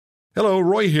Hello,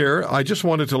 Roy here. I just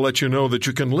wanted to let you know that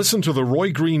you can listen to The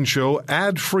Roy Green Show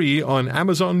ad-free on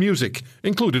Amazon Music,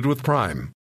 included with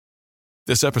Prime.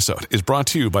 This episode is brought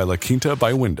to you by La Quinta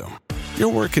by Wyndham. Your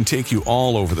work can take you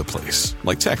all over the place,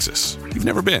 like Texas. You've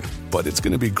never been, but it's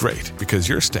going to be great because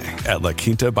you're staying at La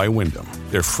Quinta by Wyndham.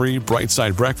 Their free Bright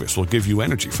Side breakfast will give you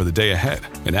energy for the day ahead.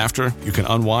 And after, you can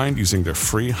unwind using their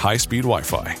free high-speed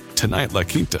Wi-Fi. Tonight, La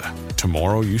Quinta.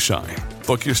 Tomorrow, you shine.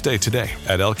 Book your stay today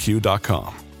at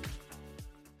lq.com.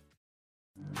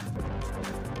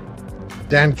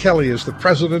 Dan Kelly is the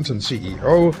president and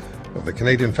CEO of the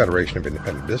Canadian Federation of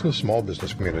Independent Business, small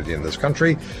business community in this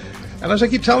country. And as I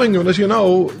keep telling you, and as you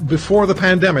know, before the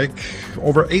pandemic,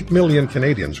 over 8 million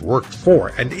Canadians worked for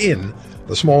and in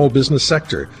the small business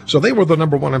sector. So they were the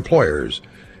number one employers.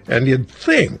 And you'd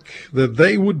think that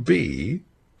they would be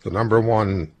the number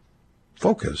one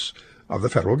focus of the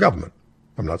federal government.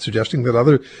 I'm not suggesting that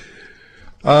other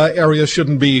areas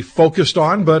shouldn't be focused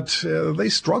on, but they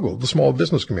struggled. The small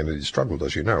business community struggled,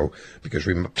 as you know, because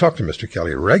we talked to Mr.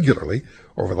 Kelly regularly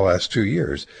over the last 2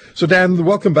 years. So, Dan,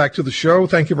 welcome back to the show.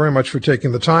 Thank you very much for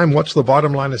taking the time. What's the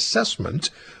bottom line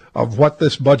assessment of what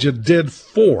this budget did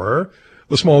for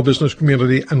the small business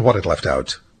community and what it left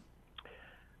out?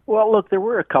 Well, look, there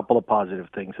were a couple of positive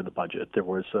things in the budget. There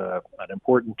was an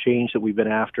important change that we've been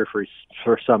after for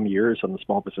some years on the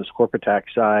small business corporate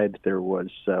tax side. There was,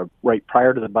 right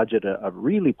prior to the budget, a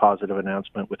really positive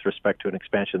announcement with respect to an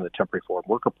expansion of the temporary foreign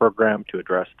worker program to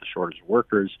address the shortage of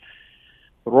workers.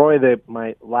 But Roy,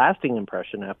 my lasting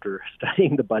impression after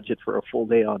studying the budget for a full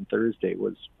day on Thursday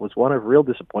was one of real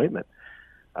disappointment.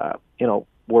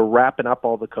 We're wrapping up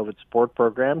all the COVID support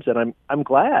programs, and I'm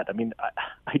glad. I mean,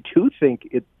 I do think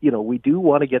it. We do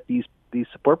want to get these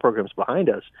support programs behind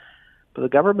us, but the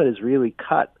government has really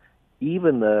cut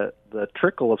even the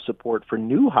trickle of support for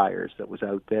new hires that was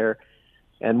out there.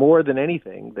 And more than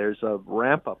anything, there's a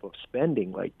ramp up of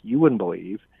spending like you wouldn't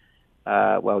believe.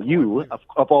 You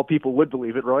of all people would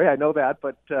believe it, Roy. I know that,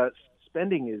 but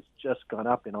spending has just gone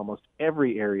up in almost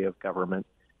every area of government.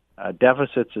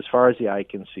 Deficits as far as the eye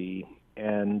can see.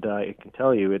 And I can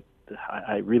tell you,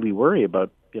 I really worry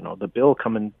about the bill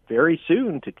coming very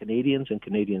soon to Canadians and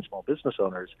Canadian small business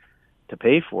owners to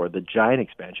pay for the giant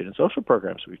expansion in social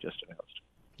programs we've just announced.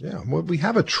 Yeah, well, we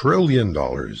have $1 trillion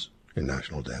in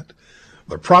national debt.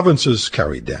 The provinces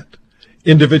carry debt.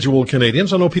 Individual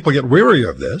Canadians, I know people get weary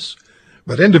of this,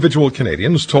 but individual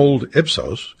Canadians told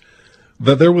Ipsos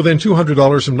that they're within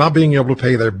 $200 of not being able to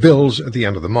pay their bills at the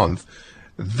end of the month.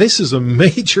 This is a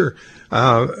major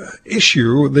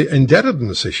issue, the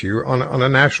indebtedness issue on a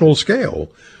national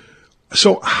scale.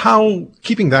 So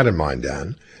keeping that in mind,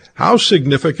 Dan, how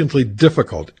significantly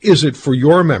difficult is it for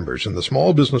your members in the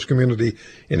small business community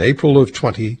in April of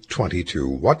 2022?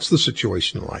 What's the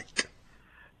situation like?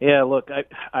 Yeah, look,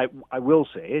 I will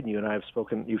say, and you and I have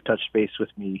spoken, you've touched base with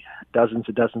me dozens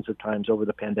and dozens of times over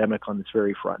the pandemic on this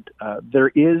very front. There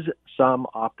is some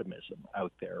optimism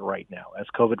out there right now as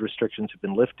COVID restrictions have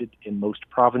been lifted in most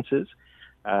provinces.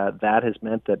 That has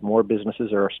meant that more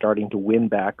businesses are starting to win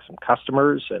back some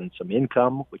customers and some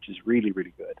income, which is really,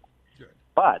 really good.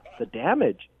 But the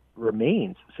damage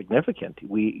remains significant.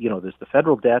 There's the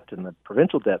federal debt and the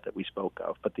provincial debt that we spoke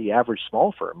of, but the average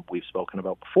small firm we've spoken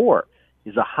about before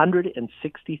is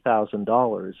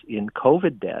 $160,000 in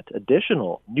COVID debt,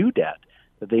 additional new debt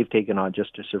that they've taken on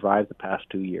just to survive the past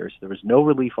 2 years. There was no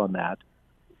relief on that.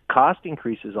 Cost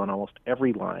increases on almost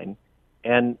every line,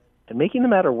 and making the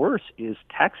matter worse is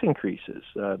tax increases.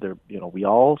 We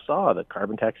all saw the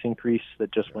carbon tax increase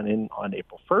that just went in on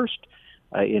April 1st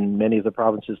in many of the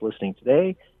provinces listening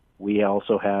today. We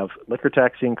also have liquor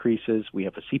tax increases. We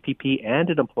have a CPP and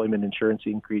an employment insurance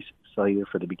increase slated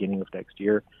for the beginning of next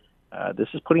year. This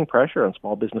is putting pressure on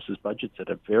small businesses' budgets at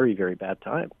a very, very bad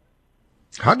time.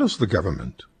 How does the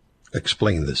government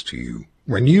explain this to you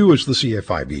when you, as the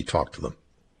CFIB, talk to them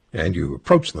and you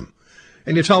approach them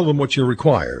and you tell them what you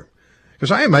require?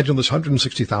 Because I imagine this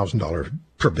 $160,000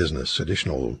 per business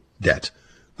additional debt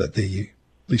that the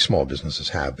small businesses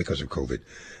have because of COVID,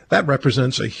 that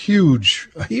represents a huge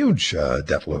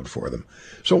debt load for them.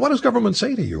 So what does government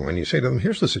say to you when you say to them,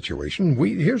 here's the situation,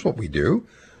 here's what we do,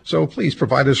 so please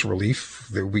provide us relief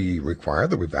that we require,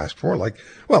 that we've asked for, like,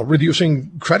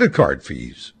 reducing credit card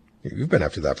fees. You've been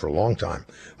after that for a long time.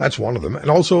 That's one of them.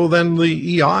 And also then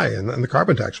the EI and the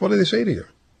carbon tax. What do they say to you?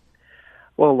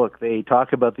 Well, look, they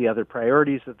talk about the other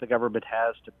priorities that the government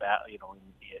has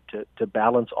to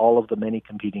balance all of the many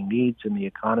competing needs in the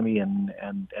economy and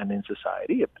in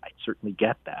society. I certainly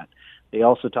get that. They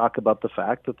also talk about the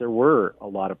fact that there were a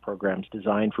lot of programs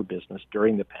designed for business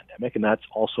during the pandemic, and that's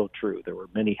also true. There were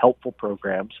many helpful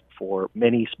programs for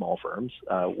many small firms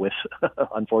with,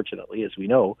 unfortunately, as we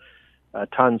know,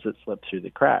 tons that slipped through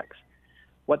the cracks.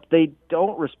 What they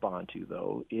don't respond to,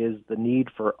 though, is the need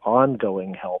for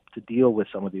ongoing help to deal with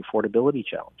some of the affordability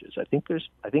challenges. I think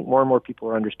more and more people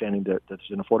are understanding that there's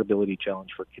an affordability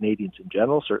challenge for Canadians in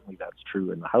general. Certainly that's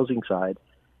true in the housing side.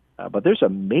 But there's a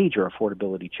major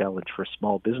affordability challenge for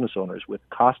small business owners with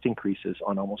cost increases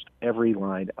on almost every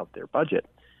line of their budget.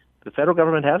 The federal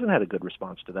government hasn't had a good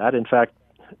response to that. In fact,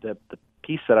 the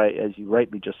piece that as you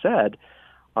rightly just said,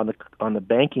 on the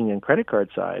banking and credit card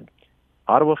side,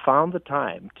 Ottawa found the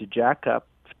time to jack up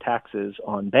taxes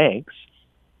on banks,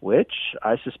 which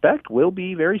I suspect will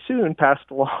be very soon passed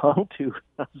along to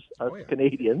us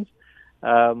Canadians,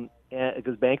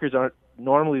 because bankers aren't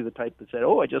normally the type that said,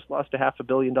 I just lost $500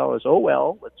 million. Oh,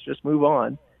 well, let's just move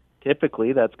on.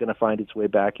 Typically, that's going to find its way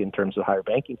back in terms of higher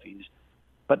banking fees.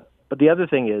 But the other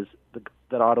thing is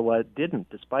that Ottawa didn't,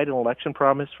 despite an election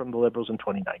promise from the Liberals in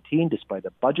 2019, despite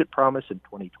a budget promise in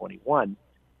 2021,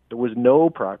 there was no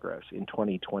progress in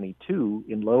 2022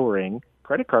 in lowering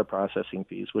credit card processing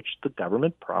fees, which the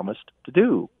government promised to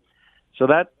do. So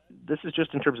this is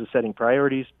just in terms of setting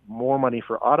priorities. More money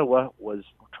for Ottawa was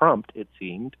trumped, it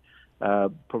seemed,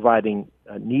 providing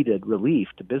needed relief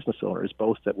to business owners,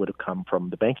 both that would have come from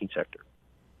the banking sector.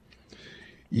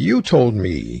 You told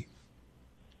me,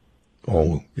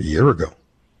 a year ago,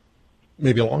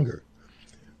 maybe longer,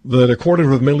 that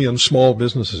 250,000 small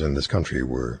businesses in this country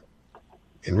were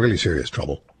in really serious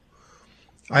trouble.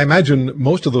 I imagine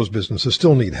most of those businesses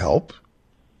still need help.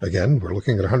 Again, we're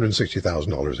looking at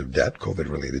 $160,000 of debt,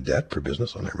 COVID-related debt per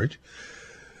business on average.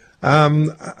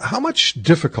 How much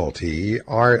difficulty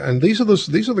and these are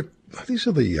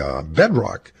the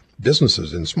bedrock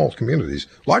businesses in small communities,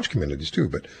 large communities too,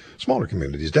 but smaller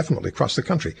communities definitely across the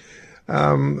country.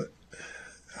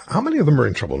 How many of them are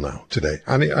in trouble now today?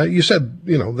 I mean, you said,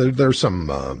 there's some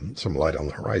light on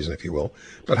the horizon, if you will,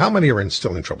 but how many are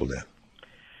still in trouble, Dan?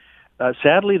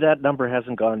 Sadly, that number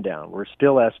hasn't gone down. We're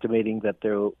still estimating that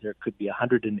there could be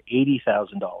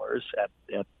 $180,000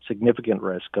 at significant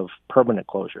risk of permanent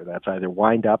closure. That's either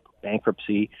wind up,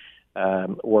 bankruptcy,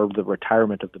 or the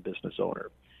retirement of the business owner.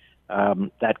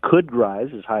 That could rise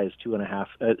as high as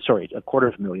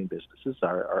 250,000 businesses.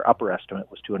 Our upper estimate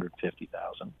was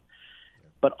 250,000.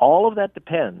 But all of that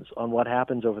depends on what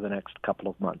happens over the next couple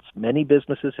of months. Many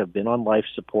businesses have been on life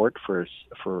support for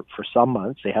some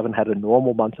months. They haven't had a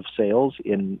normal month of sales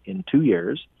in 2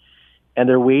 years, and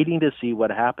they're waiting to see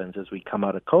what happens as we come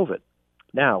out of COVID.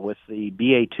 Now, with the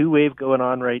BA2 wave going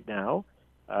on right now,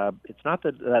 it's not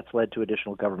that that's led to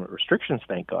additional government restrictions,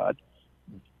 thank God,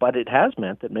 but it has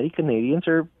meant that many Canadians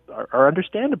are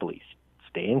understandably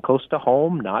staying close to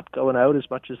home, not going out as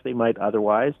much as they might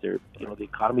otherwise. The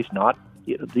economy's not.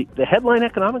 The headline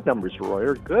economic numbers, Roy,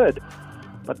 are good,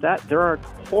 but there are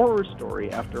horror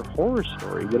story after horror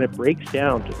story when it breaks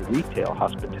down to the retail,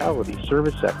 hospitality,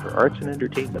 service sector, arts and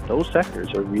entertainment. Those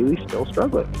sectors are really still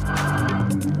struggling.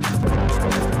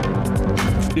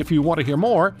 If you want to hear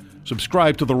more,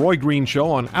 subscribe to The Roy Green Show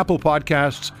on Apple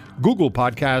Podcasts, Google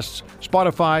Podcasts,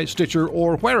 Spotify, Stitcher,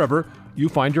 or wherever you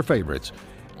find your favorites.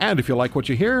 And if you like what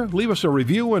you hear, leave us a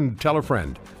review and tell a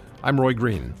friend. I'm Roy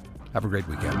Green. Have a great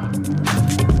weekend.